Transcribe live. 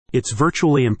It's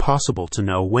virtually impossible to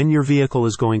know when your vehicle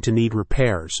is going to need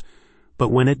repairs, but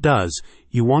when it does,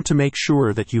 you want to make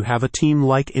sure that you have a team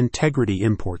like Integrity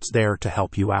Imports there to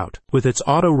help you out. With its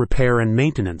auto repair and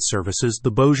maintenance services,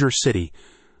 the Bossier City,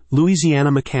 Louisiana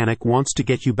mechanic wants to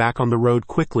get you back on the road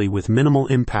quickly with minimal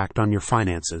impact on your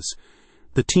finances.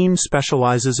 The team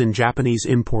specializes in Japanese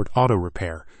import auto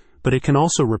repair, but it can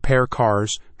also repair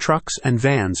cars, trucks, and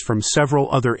vans from several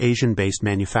other Asian-based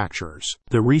manufacturers.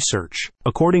 The research,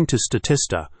 according to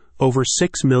Statista, over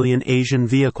 6 million Asian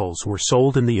vehicles were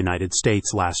sold in the United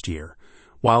States last year.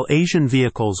 While Asian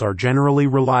vehicles are generally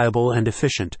reliable and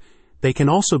efficient, they can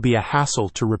also be a hassle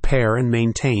to repair and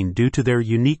maintain due to their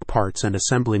unique parts and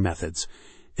assembly methods.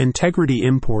 Integrity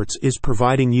Imports is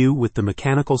providing you with the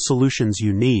mechanical solutions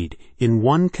you need in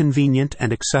one convenient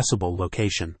and accessible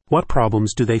location. What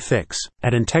problems do they fix?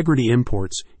 At Integrity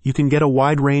Imports, you can get a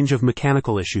wide range of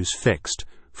mechanical issues fixed,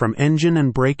 from engine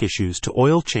and brake issues to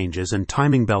oil changes and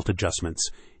timing belt adjustments.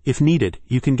 If needed,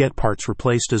 you can get parts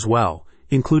replaced as well,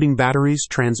 including batteries,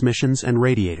 transmissions, and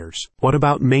radiators. What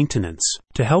about maintenance?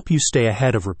 To help you stay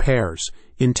ahead of repairs,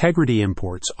 Integrity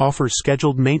Imports offers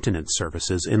scheduled maintenance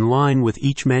services in line with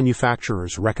each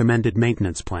manufacturer's recommended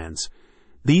maintenance plans.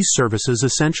 These services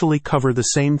essentially cover the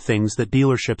same things that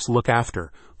dealerships look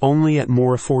after, only at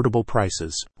more affordable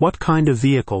prices. What kind of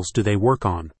vehicles do they work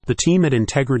on? The team at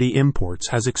Integrity Imports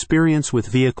has experience with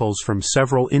vehicles from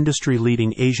several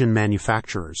industry-leading Asian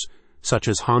manufacturers, such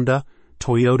as Honda,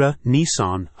 Toyota,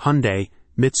 Nissan, Hyundai,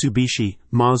 Mitsubishi,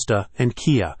 Mazda, and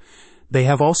Kia. They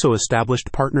have also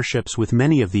established partnerships with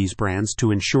many of these brands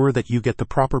to ensure that you get the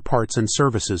proper parts and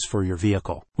services for your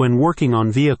vehicle. When working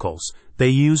on vehicles, they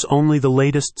use only the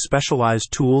latest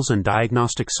specialized tools and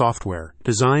diagnostic software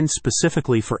designed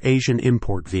specifically for Asian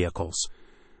import vehicles.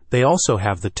 They also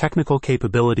have the technical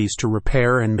capabilities to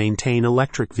repair and maintain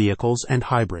electric vehicles and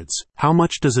hybrids. How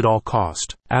much does it all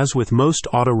cost? As with most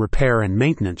auto repair and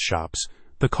maintenance shops,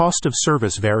 the cost of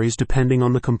service varies depending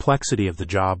on the complexity of the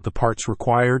job, the parts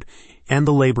required, and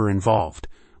the labor involved.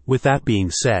 With that being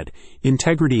said,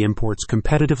 Integrity Imports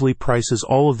competitively prices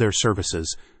all of their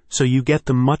services, so you get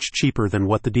them much cheaper than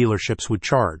what the dealerships would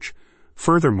charge.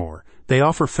 Furthermore, they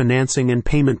offer financing and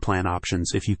payment plan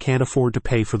options if you can't afford to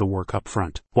pay for the work up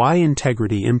front. Why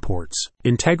Integrity Imports?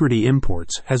 Integrity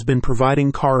Imports has been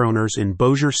providing car owners in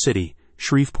Bossier City,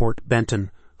 Shreveport,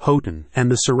 Benton, Houghton,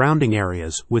 and the surrounding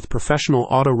areas with professional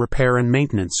auto repair and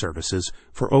maintenance services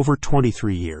for over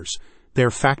 23 years.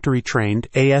 Their factory-trained,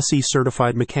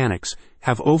 ASE-Certified mechanics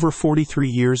have over 43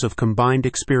 years of combined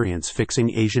experience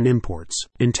fixing Asian imports.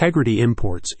 Integrity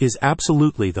Imports is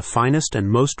absolutely the finest and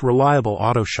most reliable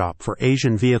auto shop for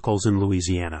Asian vehicles in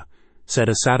Louisiana, said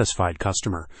a satisfied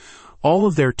customer. All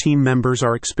of their team members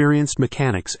are experienced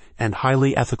mechanics and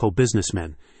highly ethical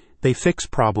businessmen. They fix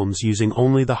problems using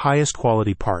only the highest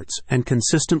quality parts and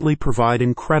consistently provide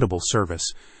incredible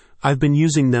service. I've been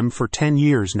using them for 10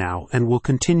 years now and will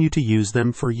continue to use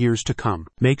them for years to come.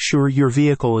 Make sure your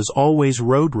vehicle is always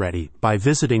road ready by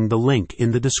visiting the link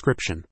in the description.